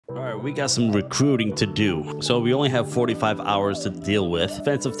All right, we got some recruiting to do. So we only have 45 hours to deal with.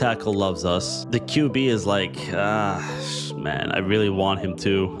 Defensive tackle loves us. The QB is like, man, I really want him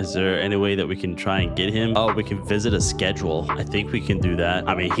to. Is there any way that we can try and get him? Oh, we can visit a schedule. I think we can do that.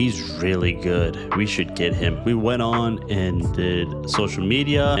 I mean, he's really good. We should get him. We went on and did social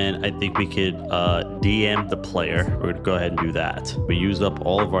media, and I think we could DM the player. We're gonna go ahead and do that. We used up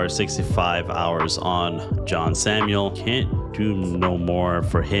all of our 65 hours on John Samuel. Can't do no more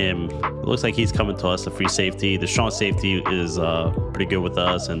for him. It looks like he's coming to us, the free safety. The strong safety is pretty good with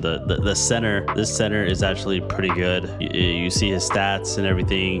us, and the center, this center is actually pretty good. You see his stats and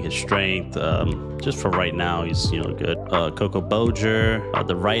everything, his strength. Just for right now, he's good. Coco Boger,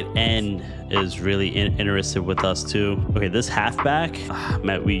 the right end is really interested with us too. Okay, this halfback,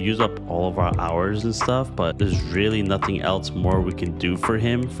 man, we use up all of our hours and stuff, but there's really nothing else more we can do for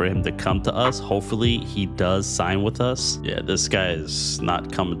him to come to us. Hopefully he does sign with us. Yeah, this guy is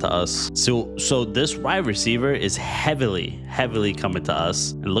not coming to us. So this wide receiver is heavily coming to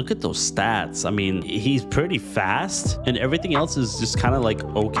us, and look at those stats. I mean, he's pretty fast, and everything else is just kind of like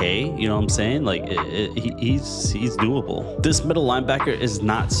okay, you know what I'm saying? Like he's doable. This middle linebacker is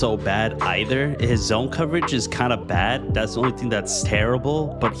not so bad either. His zone coverage is kind of bad. That's the only thing that's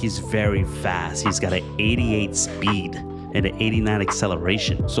terrible, but he's very fast. He's got an 88 speed and an 89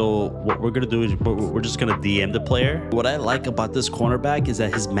 acceleration. So what we're gonna do is we're just gonna DM the player. What I like about this cornerback is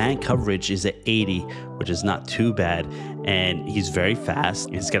that his man coverage is at 80, which is not too bad, and he's very fast.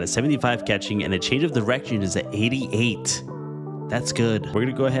 He's got a 75 catching, and a change of direction is at 88. That's good. We're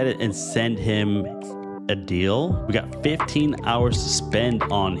gonna go ahead and send him a deal. We got 15 hours to spend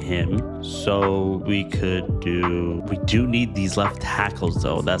on him, so we do need these left tackles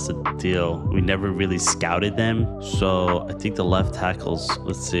though. That's the deal. We never really scouted them, so I think the left tackles,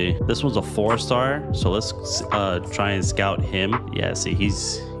 let's see, this one's a 4-star, so let's try and scout him. Yeah, see,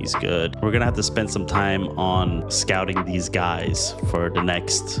 he's good. We're gonna have to spend some time on scouting these guys for the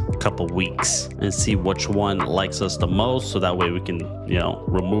next couple weeks and see which one likes us the most, so that way we can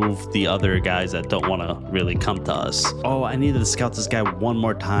remove the other guys that don't want to really come to us. Oh, I needed to scout this guy one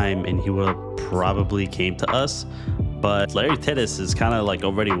more time, and he would have probably came to us, but Larry Tittis is kind of like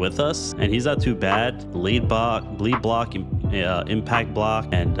already with us, and he's not too bad. Lead block, impact block,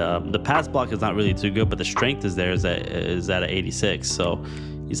 and the pass block is not really too good, but the strength is there, is at 86, so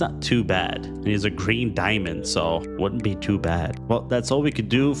he's not too bad. And he's a green diamond, so wouldn't be too bad. Well, that's all we could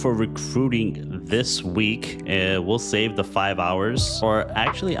do for recruiting this week. We'll save the 5 hours, or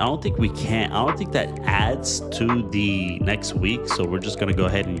actually, I don't think we can. I don't think that adds to the next week, so we're just gonna go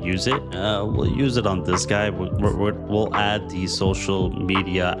ahead and use it. We'll use it on this guy. We'll add the social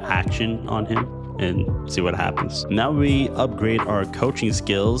media action on him and see what happens. Now we upgrade our coaching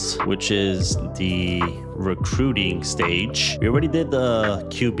skills, which is the recruiting stage. We already did the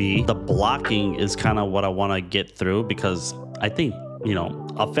QB. The blocking is kind of what I want to get through, because I think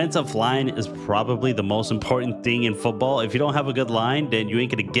offensive line is probably the most important thing in football. If you don't have a good line, then you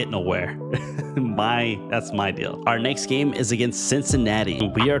ain't gonna get nowhere. That's my deal. Our next game is against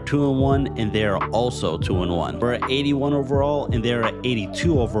Cincinnati. We are 2-1, and they are also 2-1. We're at 81 overall, and they're at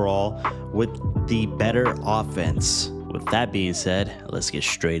 82 overall, with the better offense. With that being said, let's get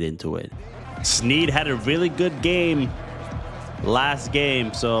straight into it. Snead had a really good game last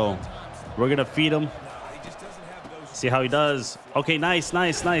game, so we're gonna feed him. See how he does. Okay, nice. That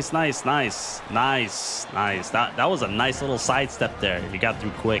was a nice little sidestep there. He got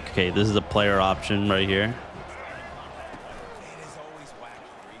through quick. Okay, this is a player option right here.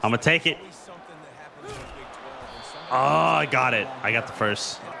 I'm gonna take it. Oh, I got it. I got the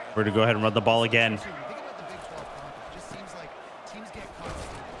first. We're gonna go ahead and run the ball again.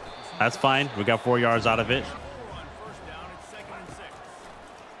 That's fine. We got 4 yards out of it.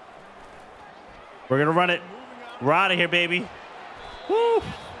 We're gonna run it. We're out of here, baby. Woo!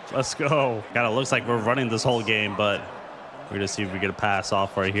 Let's go. Kind of looks like we're running this whole game, but we're gonna see if we get a pass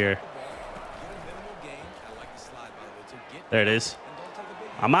off right here. There it is.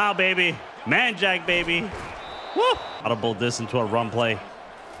 I'm out, baby. Man jack, baby. Woo! Audible this into a run play.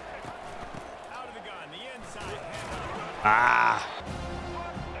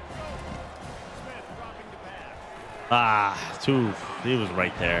 He was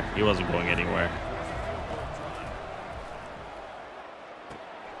right there. He wasn't going anywhere.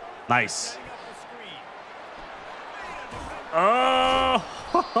 Nice. Oh,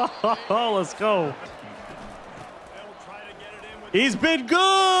 let's go. He's been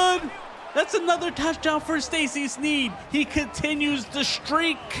good. That's another touchdown for Stacy Snead. He continues the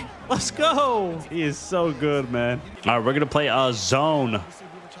streak. Let's go. He is so good, man. All right, we're going to play a zone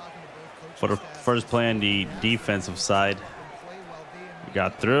for the first play on the defensive side.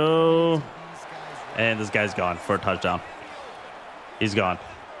 Got through. And this guy's gone for a touchdown. He's gone.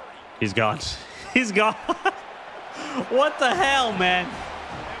 He's gone. He's gone. What the hell, man?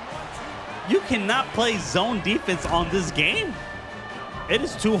 You cannot play zone defense on this game. It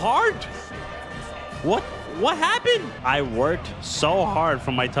is too hard. What happened? I worked so hard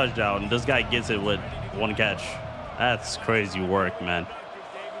for my touchdown. This guy gets it with one catch. That's crazy work, man.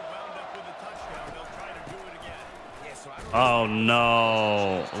 Oh,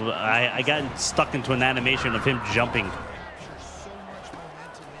 no. I got stuck into an animation of him jumping.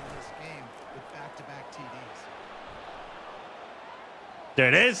 There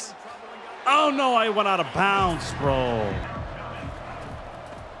it is. Oh, no. I went out of bounds, bro.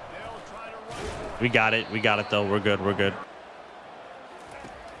 We got it. We got it, though. We're good. We're good.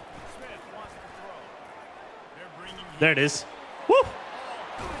 There it is. Woo!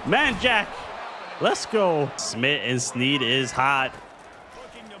 Man, Jack. Let's go. Smith and Snead is hot.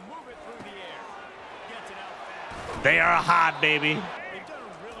 They are hot, baby.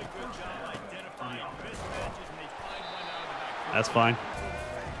 That's fine.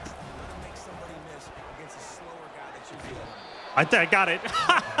 I think I got it.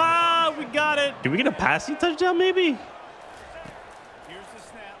 We got it. Can we get a passing touchdown, maybe?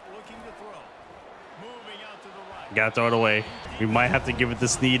 Gotta throw it away. We might have to give it to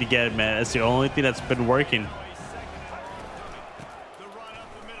Snead again, man. That's the only thing that's been working.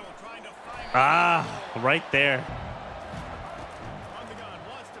 Ah, right there.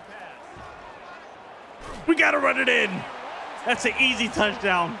 We gotta run it in. That's an easy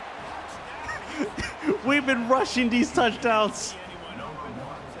touchdown. We've been rushing these touchdowns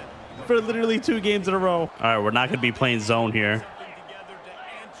for literally 2 games in a row. All right, we're not gonna be playing zone here.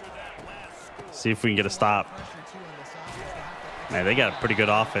 See if we can get a stop. Man, they got a pretty good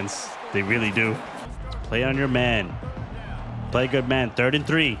offense. They really do. Play on your man. Play good man. 3rd and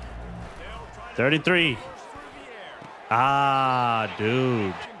 3. 3rd and 3. Ah,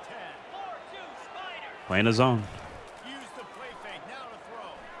 dude. Playing a zone.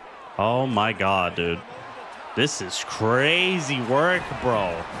 Oh, my God, dude. This is crazy work,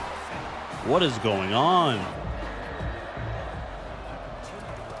 bro. What is going on?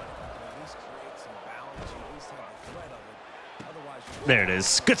 There it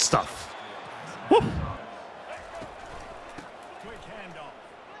is. Good stuff. Woo.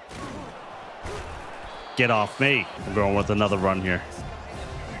 Get off me. I'm going with another run here.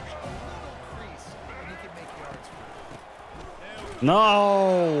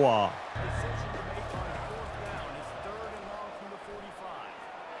 No.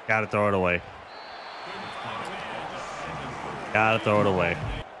 Gotta throw it away. Gotta throw it away.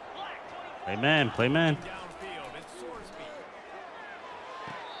 Play man. Play man.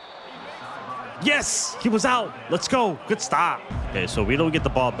 Yes, he was out. Let's go. Good stop. Okay, so we don't get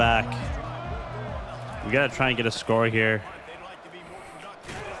the ball back. We got to try and get a score here.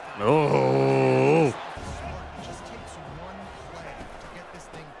 Oh.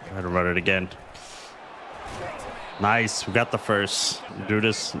 Try to run it again. Nice. We got the first. Do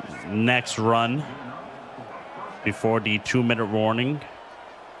this next run before the 2-minute warning.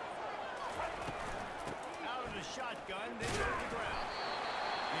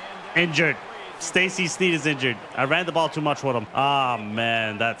 Injured. Stacy Snead is injured. I ran the ball too much with him. Ah,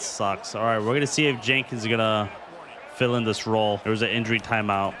 man, that sucks. All right, we're going to see if Jenkins is going to fill in this role. There was an injury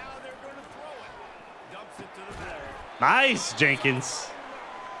timeout. Nice, Jenkins.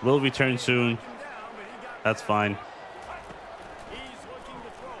 Will return soon. That's fine.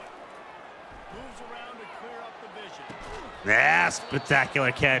 Yeah,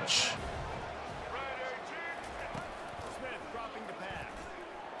 spectacular catch.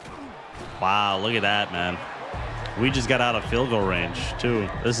 Wow, look at that, man. We just got out of field goal range, too.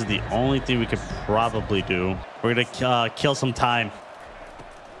 This is the only thing we could probably do. We're going to kill some time.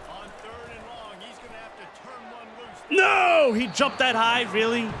 No! He jumped that high,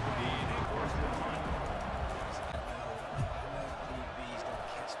 really?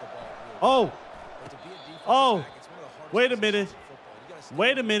 Oh! Oh! Wait a minute.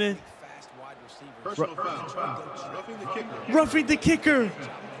 Wait a minute. Roughing the kicker.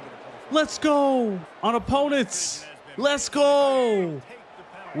 Let's go on opponents. Let's go.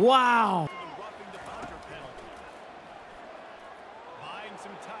 Wow.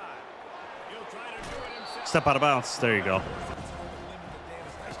 Step out of bounds. There you go.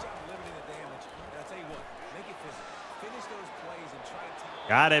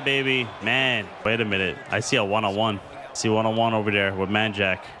 Got it, baby. Man, wait a minute. I see a one-on-one. See one-on-one over there with Man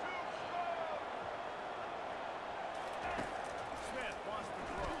Jack.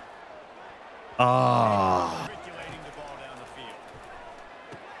 Ah.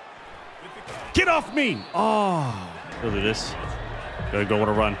 Get off me. Oh, look at this. Gotta go with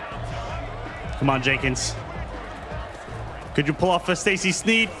a run. Come on, Jenkins. Could you pull off a Stacy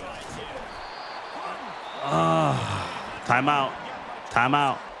Snead? Timeout.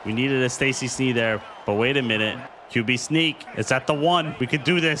 Timeout. We needed a Stacy Snead there, but wait a minute. QB sneak. It's at the 1. We could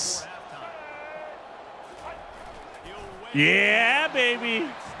do this. Yeah, baby.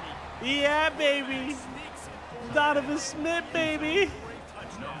 Yeah, baby. Donovan Smith, baby.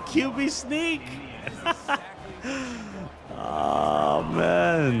 QB sneak. Oh,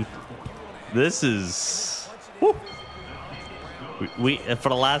 man. This is... Woo. We for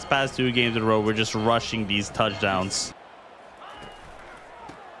the last past 2 games in a row, we're just rushing these touchdowns.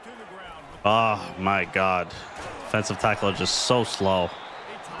 Oh, my God. Defensive tackle is just so slow.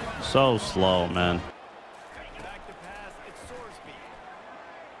 So slow, man.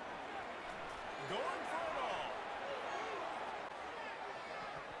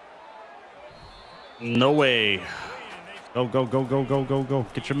 No way. Go, go, go, go, go, go, go.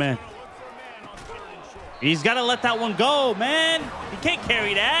 Get your man. He's got to let that one go, man. He can't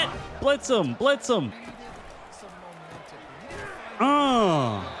carry that. Blitz him. Blitz him.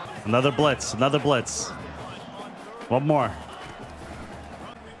 Another blitz. Another blitz. One more.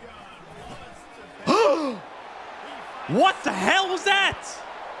 What the hell was that?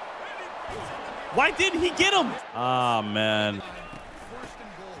 Why didn't he get him? Oh, man.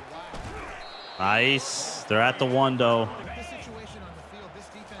 Nice. They're at the 1, though.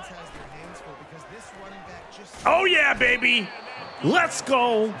 Oh, yeah, baby. Let's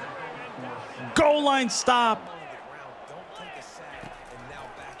go. Goal line stop.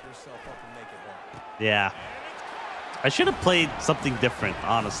 Yeah. I should have played something different,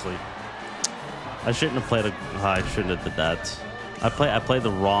 honestly. I shouldn't have played I shouldn't have did that. I played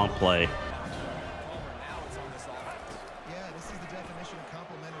the wrong play.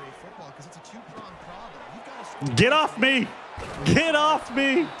 Get off me! Get off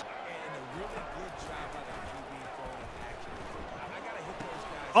me!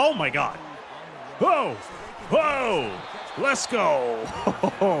 Oh my God! Whoa! Whoa! Let's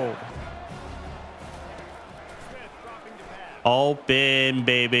go! Open,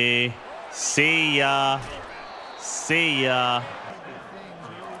 baby. See ya. See ya.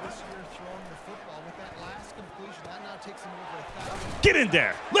 Get in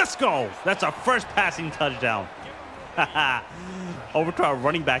there. Let's go. That's our first passing touchdown. Over to our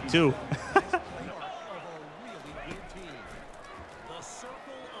running back, too.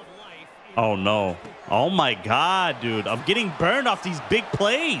 Oh, no. Oh, my God, dude. I'm getting burned off these big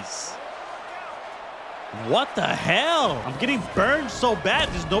plays. What the hell? I'm getting burned so bad.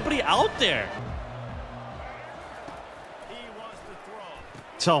 There's nobody out there.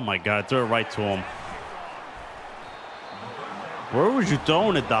 Oh, my God. Throw it right to him. Where was you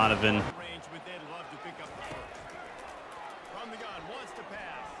throwing it, Donovan?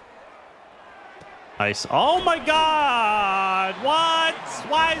 Nice. Oh, my God. What?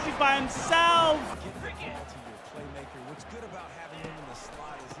 Why is he by himself?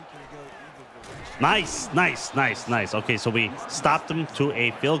 Nice, nice, nice, nice. Okay, so we stopped them to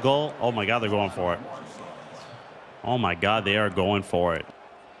a field goal. Oh, my God, they're going for it. Oh, my God, they are going for it.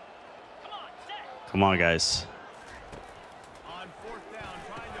 Come on, guys.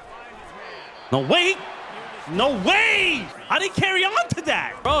 No way. No way. How did he carry on to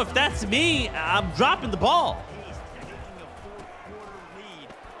that? Bro, if that's me, I'm dropping the ball.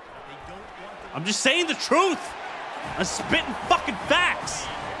 I'm just saying the truth. I'm spitting fucking facts.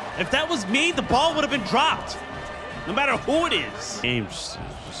 If that was me, the ball would have been dropped. No matter who it is. Game's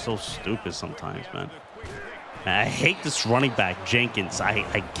just so stupid sometimes, man. I hate this running back, Jenkins.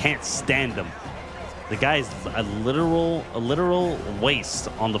 I can't stand him. The guy is a literal waste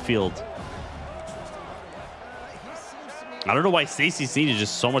on the field. I don't know why Stacy Snead is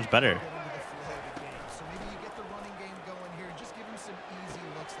just so much better.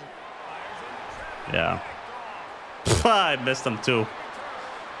 Yeah. I missed him too.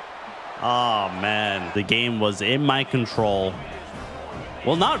 Oh, man. The game was in my control.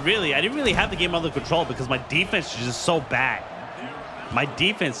 Well, not really. I didn't really have the game under control because my defense is just so bad. My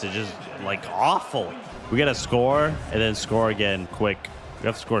defense is just, like, awful. We got to score and then score again quick. We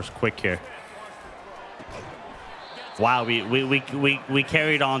have to score quick here. Wow, we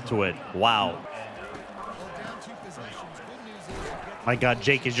carried on to it. Wow. My God,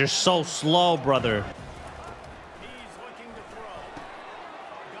 Jake, you're so slow, brother.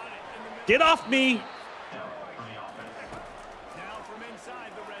 Get off me.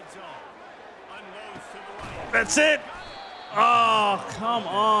 That's it. Oh, come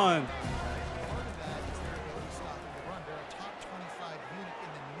on.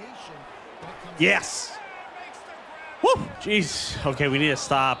 Yes. Woo. Jeez. Okay, we need to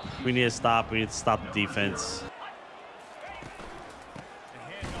stop. We need to stop. We need to stop the defense.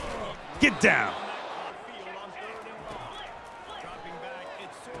 Get down.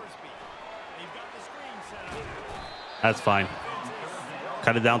 That's fine.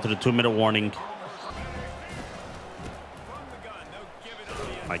 Cut it down to the 2-minute warning.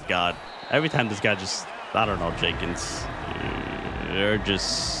 My God. Every time this guy just, I don't know, Jenkins. They're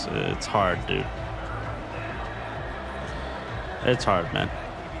just, it's hard, dude. It's hard, man.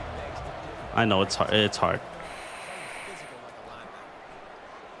 I know it's hard. It's hard.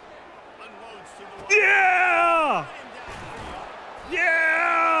 Yeah!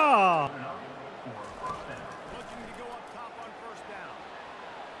 Yeah!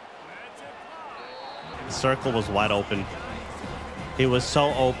 The circle was wide open. He was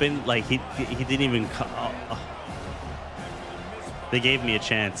so open, like he didn't even. They gave me a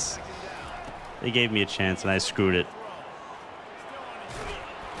chance. They gave me a chance, and I screwed it.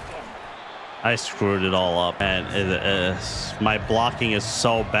 I screwed it all up, and my blocking is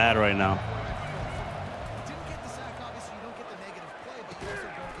so bad right now.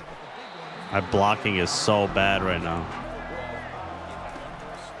 My blocking is so bad right now.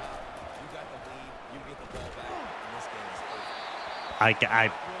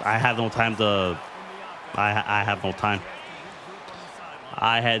 I have no time to. I have no time.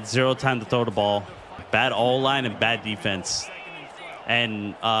 I had 0 time to throw the ball. Bad O-line and bad defense.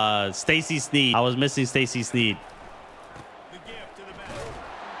 And Stacey Sneed. I was missing Stacey Sneed.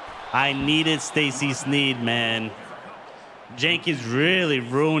 I needed Stacey Sneed, man. Jenkins really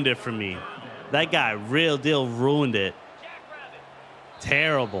ruined it for me. That guy, real deal, ruined it.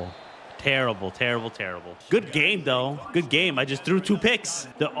 Terrible. Terrible, terrible, terrible. Good game, though. Good game. I just threw 2 picks.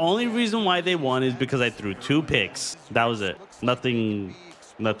 The only reason why they won is because I threw 2 picks. That was it. Nothing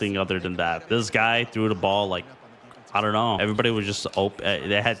other than that. This guy threw the ball like, I don't know. Everybody was just open.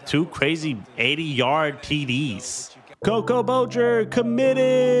 They had 2 crazy 80-yard TDs. Coco Boger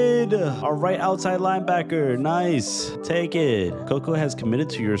committed. Our right outside linebacker. Nice. Take it. Coco has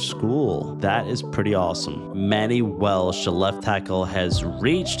committed to your school. That is pretty awesome. Manny Welsh, the left tackle, has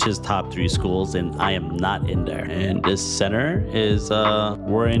reached his top 3 schools, and I am not in there. And this center is,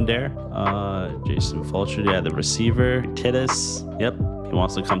 we're in there. Jason Fulcher, yeah, the receiver. Titus, yep, he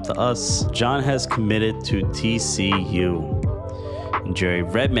wants to come to us. John has committed to TCU. And Jerry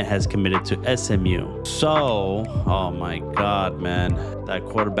Redmond has committed to SMU. So, oh my God, man. That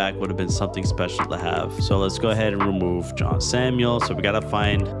quarterback would have been something special to have. So let's go ahead and remove John Samuel. So we got to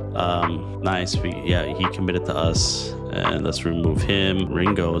find, nice. Yeah, he committed to us. And let's remove him.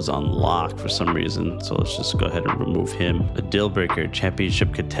 Ringo is on lock for some reason. So let's just go ahead and remove him. A deal breaker,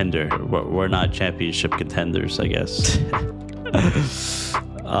 championship contender. We're not championship contenders, I guess.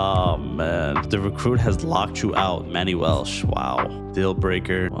 Oh, man. The recruit has locked you out. Manny Welsh. Wow. Deal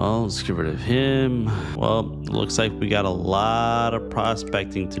breaker. Well, let's get rid of him. Well, looks like we got a lot of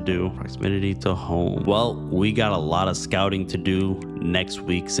prospecting to do. Proximity to home. Well, we got a lot of scouting to do next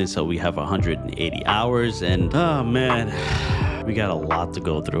week since we have 180 hours. And, oh, man, we got a lot to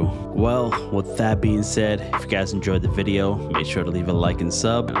go through. Well, with that being said, if you guys enjoyed the video, make sure to leave a like and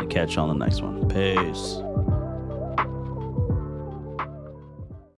sub. And I'll catch you on the next one. Peace.